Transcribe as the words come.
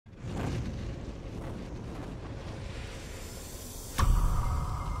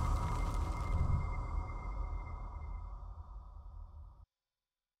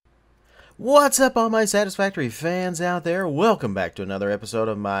What's up, all my Satisfactory fans out there? Welcome back to another episode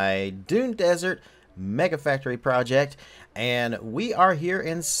of my Dune Desert MegaFactory project. And we are here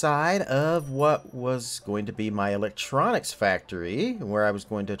inside of what was going to be my electronics factory, where I was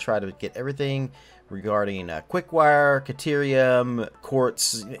going to try to get everything regarding quickwire, caterium,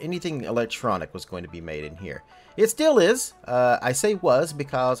 quartz, anything electronic was going to be made in here. It still is. I say was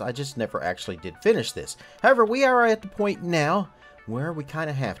because I just never actually did finish this. However, we are at the point now where we kind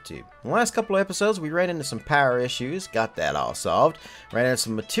of have to. In the last couple of episodes, we ran into some power issues, got that all solved. Ran into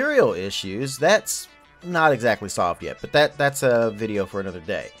some material issues, that's not exactly solved yet, but that's a video for another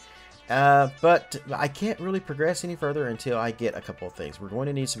day. But I can't really progress any further until I get a couple of things. We're going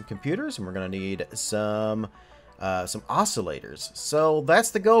to need some computers, and we're going to need some oscillators. So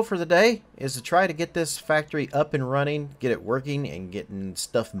that's the goal for the day, is to try to get this factory up and running, get it working, and getting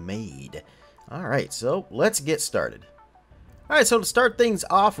stuff made. Alright, so let's get started. Alright, so to start things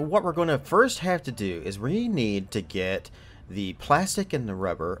off, what we're going to first have to do is we need to get the plastic and the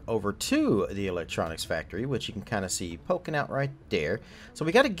rubber over to the electronics factory, which you can kind of see poking out right there. So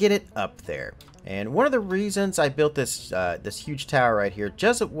we got to get it up there. And one of the reasons I built this this huge tower right here,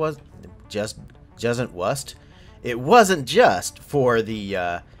 it wasn't just for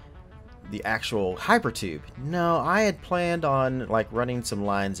the actual hypertube. No, I had planned on like running some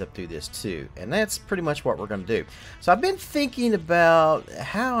lines up through this too, and that's pretty much what we're going to do. So I've been thinking about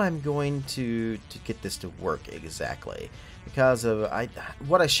how I'm going to get this to work exactly, because of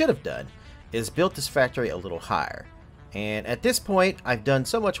what I should have done is built this factory a little higher. And at this point, I've done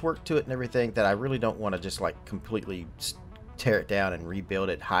so much work to it and everything that I really don't want to just like completely tear it down and rebuild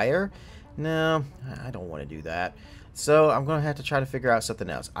it higher. No, I don't want to do that. So I'm going to have to try to figure out something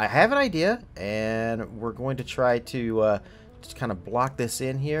else. I have an idea, and we're going to try to just kind of block this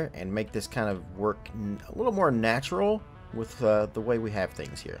in here and make this kind of work a little more natural with the way we have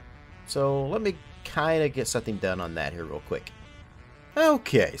things here. So let me kind of get something done on that here real quick.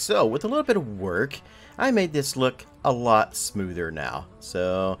 Okay, so with a little bit of work, I made this look a lot smoother now.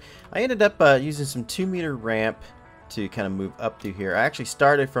 So I ended up using some 2-meter ramp to kind of move up through here. I actually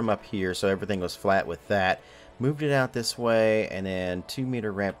started from up here, so everything was flat with that. Moved it out this way, and then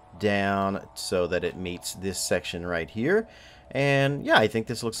 2-meter ramp down so that it meets this section right here. And yeah, I think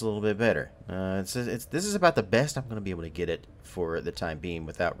this looks a little bit better. This is about the best I'm going to be able to get it for the time being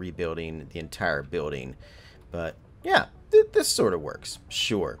without rebuilding the entire building. But yeah, this sort of works.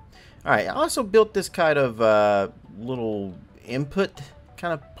 Sure. Alright, I also built this kind of little input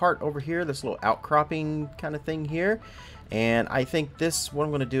kind of part over here, this little outcropping kind of thing here. And I think what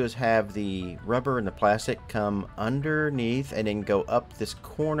I'm going to do is have the rubber and the plastic come underneath and then go up this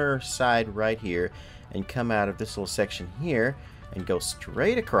corner side right here and come out of this little section here and go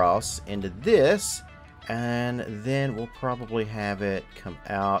straight across into this, and then we'll probably have it come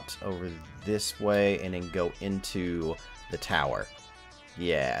out over this way and then go into the tower.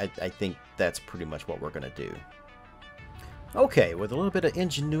 Yeah, I think that's pretty much what we're going to do. Okay, with a little bit of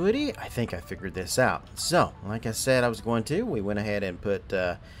ingenuity, I think I figured this out. So, like I said I was going to, we went ahead and put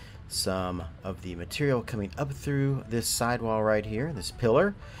some of the material coming up through this sidewall right here, this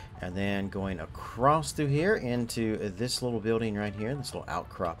pillar, and then going across through here into this little building right here, this little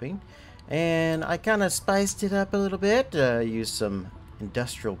outcropping. And I kind of spiced it up a little bit, used some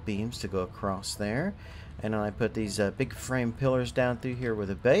industrial beams to go across there. And I put these big frame pillars down through here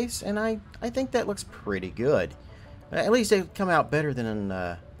with a base, and I think that looks pretty good. At least it come out better than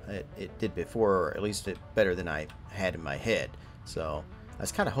it did before, or at least better than I had in my head. So I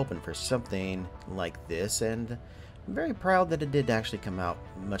was kind of hoping for something like this, and I'm very proud that it did actually come out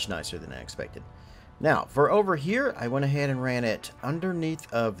much nicer than I expected. Now, for over here, I went ahead and ran it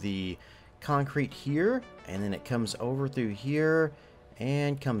underneath of the concrete here, and then it comes over through here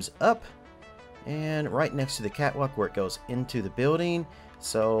and comes up and right next to the catwalk where it goes into the building.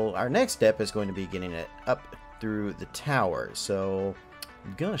 So our next step is going to be getting it up through the tower. So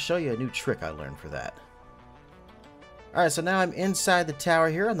I'm going to show you a new trick I learned for that. Alright, so now I'm inside the tower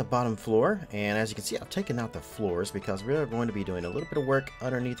here on the bottom floor, and as you can see, I've taken out the floors because we're going to be doing a little bit of work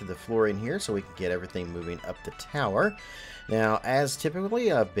underneath of the floor in here so we can get everything moving up the tower. Now, as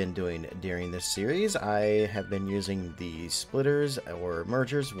typically I've been doing during this series, I have been using the splitters or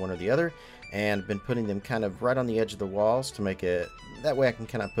mergers, one or the other, and been putting them kind of right on the edge of the walls to make it, that way I can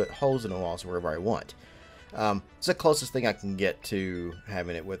kind of put holes in the walls wherever I want. It's the closest thing I can get to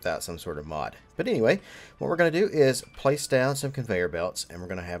having it without some sort of mod. But anyway, what we're going to do is place down some conveyor belts, and we're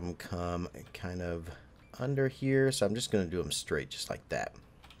going to have them come kind of under here. So I'm just going to do them straight, just like that.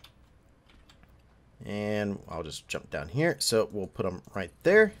 And I'll just jump down here. So we'll put them right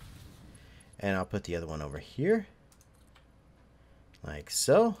there. And I'll put the other one over here. Like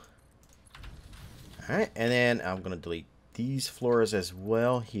so. Alright, and then I'm going to delete these floors as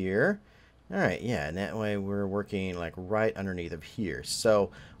well here. Alright, yeah, and that way we're working like right underneath of here.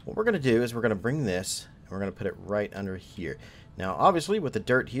 So what we're going to do is we're going to bring this and we're going to put it right under here. Now obviously with the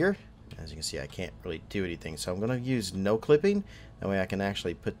dirt here, as you can see, I can't really do anything. So I'm going to use no clipping. That way I can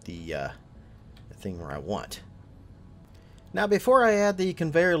actually put the thing where I want. Now before I add the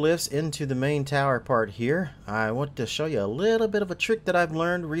conveyor lifts into the main tower part here, I want to show you a little bit of a trick that I've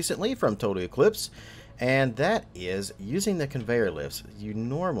learned recently from Total Eclipse, and that is using the conveyor lifts. You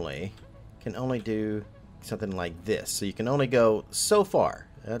normally can only do something like this, so you can only go so far.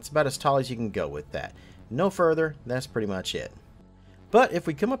 That's about as tall as you can go with that. No further, that's pretty much it. But if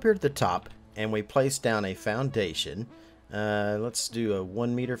we come up here to the top and we place down a foundation, let's do a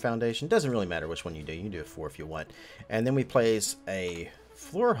 1 meter foundation. Doesn't really matter which one you do. You can do a 4 if you want. And then we place a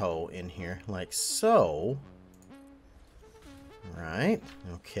floor hole in here like so. Right.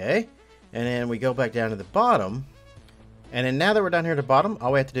 Okay. And then we go back down to the bottom. And then now that we're down here at the bottom,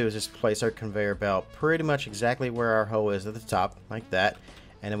 all we have to do is just place our conveyor belt pretty much exactly where our hole is at the top, like that.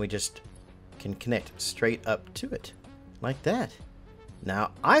 And then we just can connect straight up to it, like that.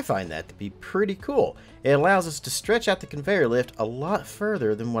 Now, I find that to be pretty cool. It allows us to stretch out the conveyor lift a lot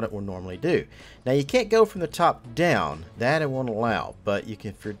further than what it will normally do. Now, you can't go from the top down. That it won't allow. But you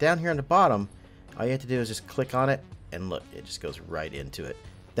can, if you're down here on the bottom, all you have to do is just click on it, and look, it just goes right into it.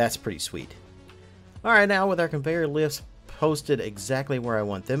 That's pretty sweet. Alright, now with our conveyor lifts posted exactly where I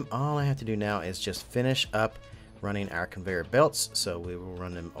want them, all I have to do now is just finish up running our conveyor belts. So we will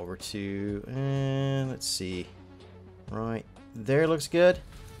run them over to, let's see, right there looks good,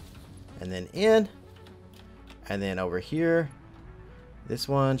 and then in, and then over here this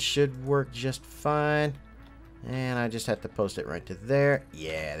one should work just fine, and I just have to post it right to there.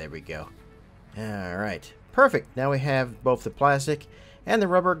 Yeah, there we go. Alright, perfect. Now we have both the plastic and the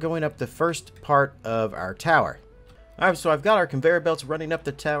rubber going up the first part of our tower. Alright, so I've got our conveyor belts running up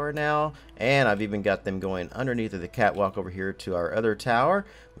the tower now, and I've even got them going underneath of the catwalk over here to our other tower,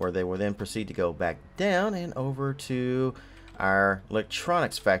 where they will then proceed to go back down and over to our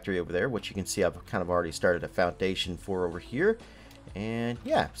electronics factory over there, which you can see I've kind of already started a foundation for over here. And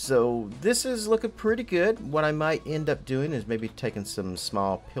yeah, so this is looking pretty good. What I might end up doing is maybe taking some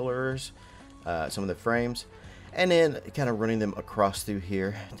small pillars, some of the frames, and then kind of running them across through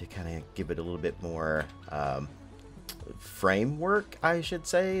here to kind of give it a little bit more framework, I should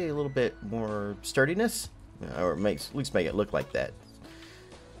say, a little bit more sturdiness, or at least make it look like that.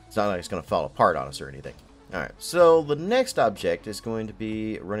 It's not like it's going to fall apart on us or anything. Alright, so the next object is going to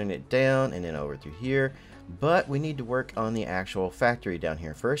be running it down and then over through here, but we need to work on the actual factory down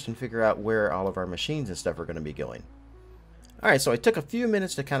here first and figure out where all of our machines and stuff are going to be going. Alright, so I took a few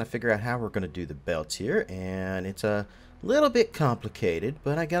minutes to kind of figure out how we're going to do the belts here, and it's a little bit complicated,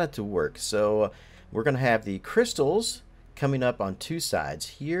 but I got it to work. So we're going to have the crystals coming up on two sides,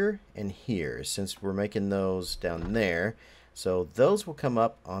 here and here, since we're making those down there. So those will come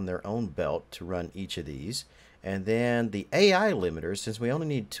up on their own belt to run each of these. And then the AI limiters, since we only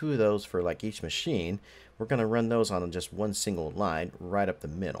need 2 of those for like each machine, we're going to run those on just one single line right up the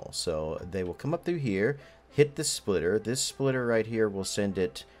middle. So they will come up through here, hit the splitter. This splitter right here will send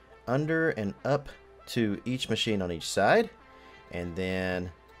it under and up to each machine on each side. And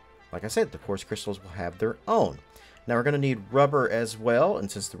then, like I said, the quartz crystals will have their own. Now we're going to need rubber as well, and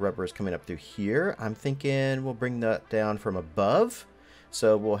since the rubber is coming up through here, I'm thinking we'll bring that down from above.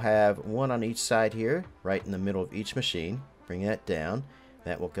 So we'll have one on each side here, right in the middle of each machine. Bring that down.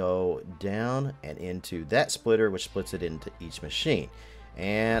 That will go down and into that splitter, which splits it into each machine.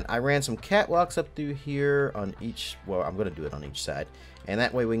 And I ran some catwalks up through here on each, well, I'm going to do it on each side. And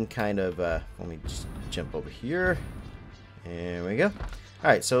that way we can kind of, let me just jump over here. There we go.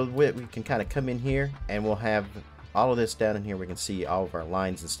 Alright, so we can kind of come in here, and we'll have all of this down in here. We can see all of our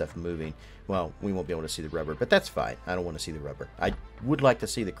lines and stuff moving. Well, we won't be able to see the rubber, but that's fine. I don't want to see the rubber. I would like to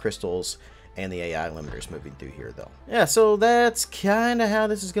see the crystals and the AI limiters moving through here, though. Yeah, so that's kind of how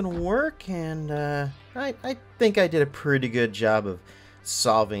this is going to work, and I think I did a pretty good job of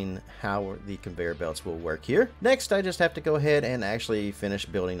solving how the conveyor belts will work here. Next, I just have to go ahead and actually finish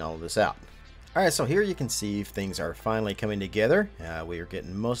building all of this out. Alright, so here you can see things are finally coming together. We are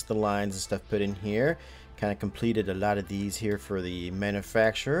getting most of the lines and stuff put in here. Kind of completed a lot of these here for the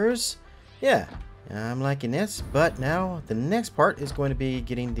manufacturers. Yeah, I'm liking this, but now the next part is going to be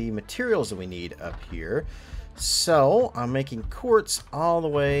getting the materials that we need up here. So I'm making quartz all the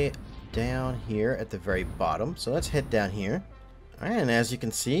way down here at the very bottom. So let's head down here. Alright, and as you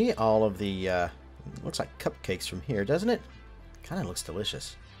can see, all of the looks like cupcakes from here, doesn't it? Kind of looks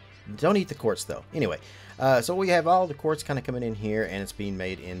delicious. Don't eat the quartz though. Anyway, so we have all the quartz kind of coming in here, and it's being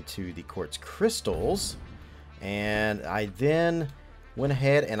made into the quartz crystals. And I then went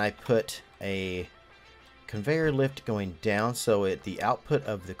ahead and I put a conveyor lift going down, so the output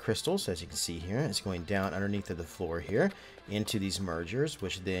of the crystals, as you can see here, is going down underneath of the floor here into these mergers,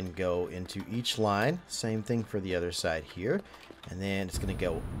 which then go into each line. Same thing for the other side here. And then it's going to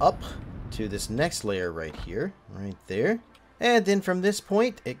go up to this next layer right here, right there. And then from this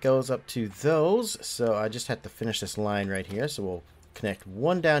point, it goes up to those. So I just have to finish this line right here. So we'll connect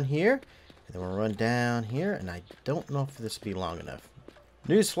one down here, and then we'll run down here. And I don't know if this will be long enough.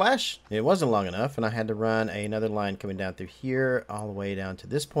 Newsflash, it wasn't long enough, and I had to run another line coming down through here all the way down to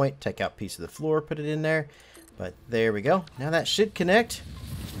this point, take out a piece of the floor, put it in there. But there we go. Now that should connect.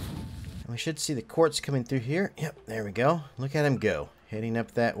 And we should see the quartz coming through here. Yep, there we go. Look at them go. Heading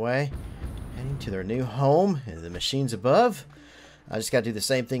up that way. Heading to their new home and the machines above. I just got to do the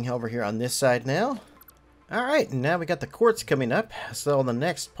same thing over here on this side now. Alright, now we got the quartz coming up. So the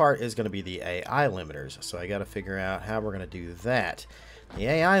next part is going to be the AI limiters. So I got to figure out how we're going to do that. The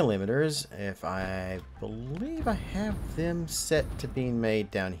AI limiters, if I believe I have them set to being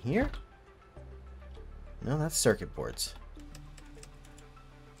made down here. No, that's circuit boards.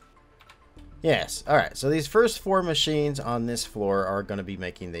 Yes, alright, so these first 4 machines on this floor are going to be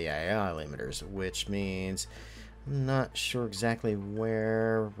making the AI limiters, which means I'm not sure exactly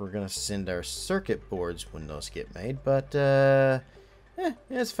where we're going to send our circuit boards when those get made, but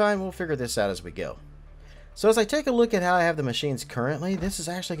it's fine, we'll figure this out as we go. So as I take a look at how I have the machines currently, this is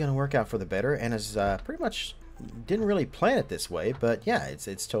actually going to work out for the better, and is pretty much didn't really plan it this way, but yeah,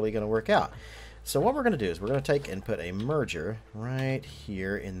 it's totally going to work out. So what we're going to do is we're going to take and put a merger right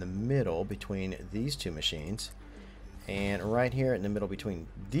here in the middle between these 2 machines, and right here in the middle between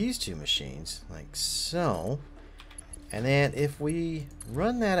these 2 machines, like so. And then if we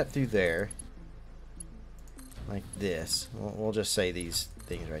run that up through there, like this, we'll just say these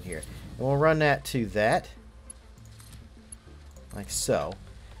things right here, and we'll run that to that. Like so.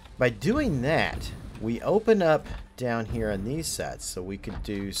 By doing that, we open up down here on these sides, so we could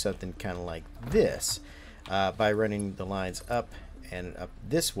do something kind of like this by running the lines up and up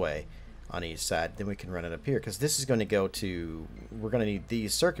this way on each side. Then we can run it up here, because this is going to go to, we're going to need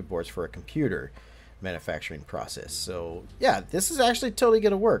these circuit boards for a computer manufacturing process. So yeah, this is actually totally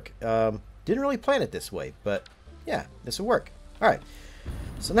going to work. Didn't really plan it this way, but yeah, this will work. Alright,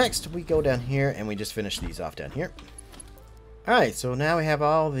 so next we go down here and we just finish these off down here. Alright, so now we have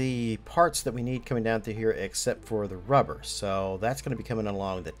all the parts that we need coming down through here except for the rubber. So that's going to be coming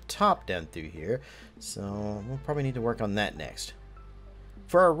along the top down through here. So we'll probably need to work on that next.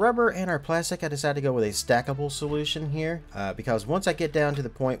 For our rubber and our plastic, I decided to go with a stackable solution here. Because once I get down to the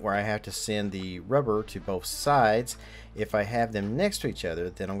point where I have to send the rubber to both sides, if I have them next to each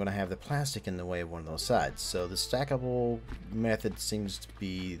other, then I'm going to have the plastic in the way of one of those sides. So the stackable method seems to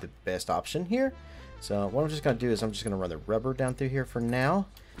be the best option here. So what I'm just going to do is I'm just going to run the rubber down through here for now.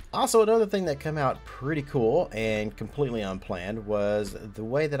 Also, another thing that came out pretty cool and completely unplanned was the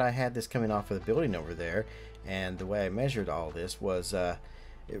way that I had this coming off of the building over there, and the way I measured all this was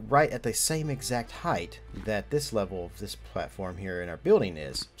right at the same exact height that this level of this platform here in our building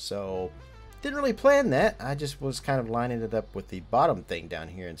is. So didn't really plan that. I just was kind of lining it up with the bottom thing down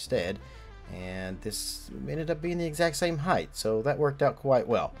here instead, and this ended up being the exact same height, so that worked out quite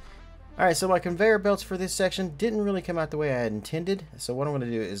well. Alright, so my conveyor belts for this section didn't really come out the way I had intended. So what I'm going to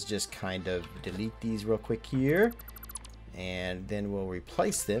do is just kind of delete these real quick here. And then we'll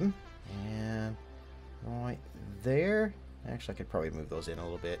replace them. And right there. Actually, I could probably move those in a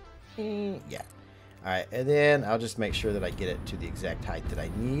little bit. Yeah. Alright, and then I'll just make sure that I get it to the exact height that I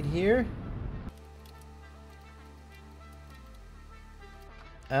need here.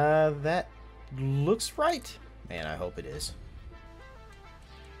 That looks right. Man, I hope it is.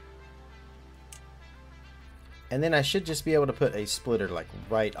 And then I should just be able to put a splitter like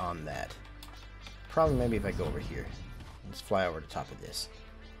right on that. Probably maybe if I go over here. Let's fly over the top of this.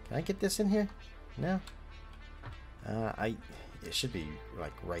 Can I get this in here? No? It should be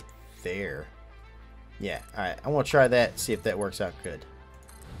like right there. Yeah, alright. I want to try that, see if that works out good.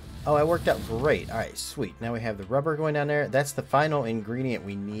 Oh, it worked out great. Alright, sweet. Now we have the rubber going down there. That's the final ingredient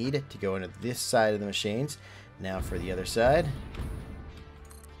we need to go into this side of the machines. Now for the other side.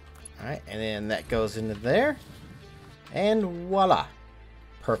 Alright, and then that goes into there. And voila.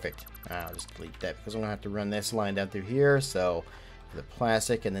 Perfect. I'll just delete that because I'm going to have to run this line down through here. So for the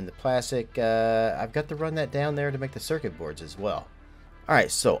plastic, and then the plastic, I've got to run that down there to make the circuit boards as well.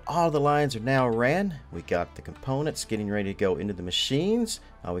 Alright, so all the lines are now ran. We got the components getting ready to go into the machines.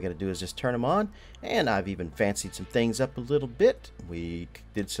 All we got to do is just turn them on. And I've even fancied some things up a little bit. We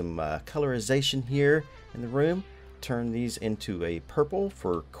did some colorization here in the room. Turn these into a purple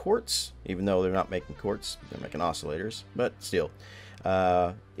for quartz, even though they're not making quartz, they're making oscillators, but still.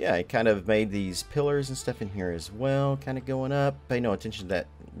 Yeah, I kind of made these pillars and stuff in here as well, kind of going up. Pay no attention to that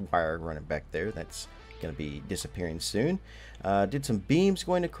wire running back there. That's going to be disappearing soon. Did some beams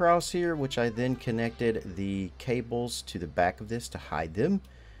going across here, which I then connected the cables to the back of this to hide them,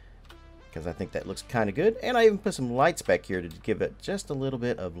 because I think that looks kind of good. And I even put some lights back here to give it just a little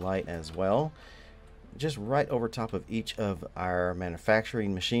bit of light as well, just right over top of each of our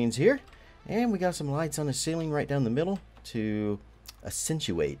manufacturing machines here. And we got some lights on the ceiling right down the middle to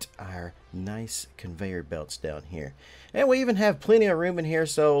accentuate our nice conveyor belts down here. And we even have plenty of room in here,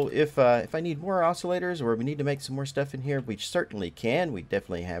 so if I need more oscillators or we need to make some more stuff in here, we certainly can. We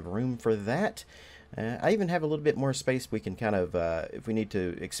definitely have room for that. I even have a little bit more space. We can kind of, if we need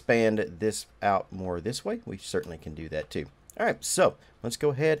to expand this out more this way, we certainly can do that too. Alright, so let's go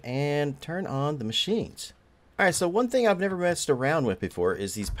ahead and turn on the machines. Alright, so one thing I've never messed around with before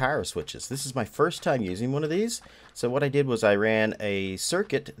is these power switches. This is my first time using one of these. So what I did was I ran a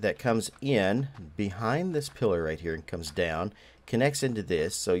circuit that comes in behind this pillar right here and comes down, connects into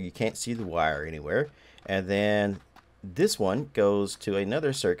this so you can't see the wire anywhere. And then this one goes to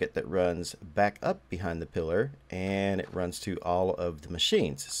another circuit that runs back up behind the pillar, and it runs to all of the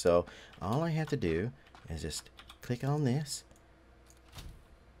machines. So all I have to do is just click on this,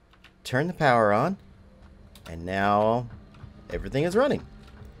 turn the power on, and now everything is running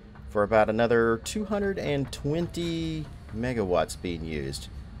for about another 220 megawatts being used.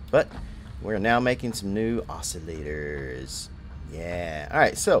 But we're now making some new oscillators. Yeah.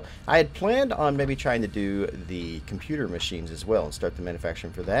 Alright, so I had planned on maybe trying to do the computer machines as well and start the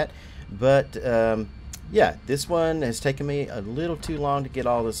manufacturing for that. But yeah, this one has taken me a little too long to get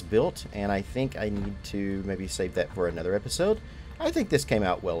all this built, and I think I need to maybe save that for another episode. I think this came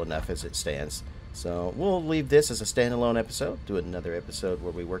out well enough as it stands. So we'll leave this as a standalone episode, do another episode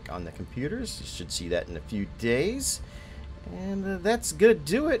where we work on the computers. You should see that in a few days. And that's going to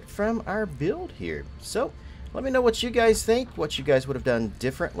do it from our build here. So let me know what you guys think, what you guys would have done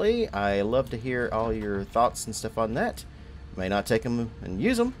differently. I love to hear all your thoughts and stuff on that. May not take them and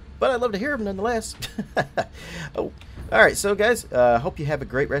use them, but I'd love to hear them nonetheless. Oh, alright, so guys, hope you have a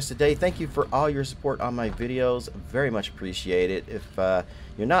great rest of the day. Thank you for all your support on my videos. Very much appreciate it. If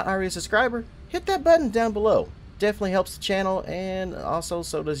you're not already a subscriber, hit that button down below. Definitely helps the channel, and also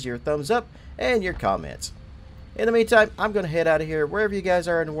so does your thumbs up and your comments. In the meantime, I'm going to head out of here. Wherever you guys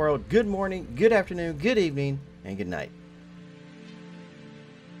are in the world, good morning, good afternoon, good evening, and good night.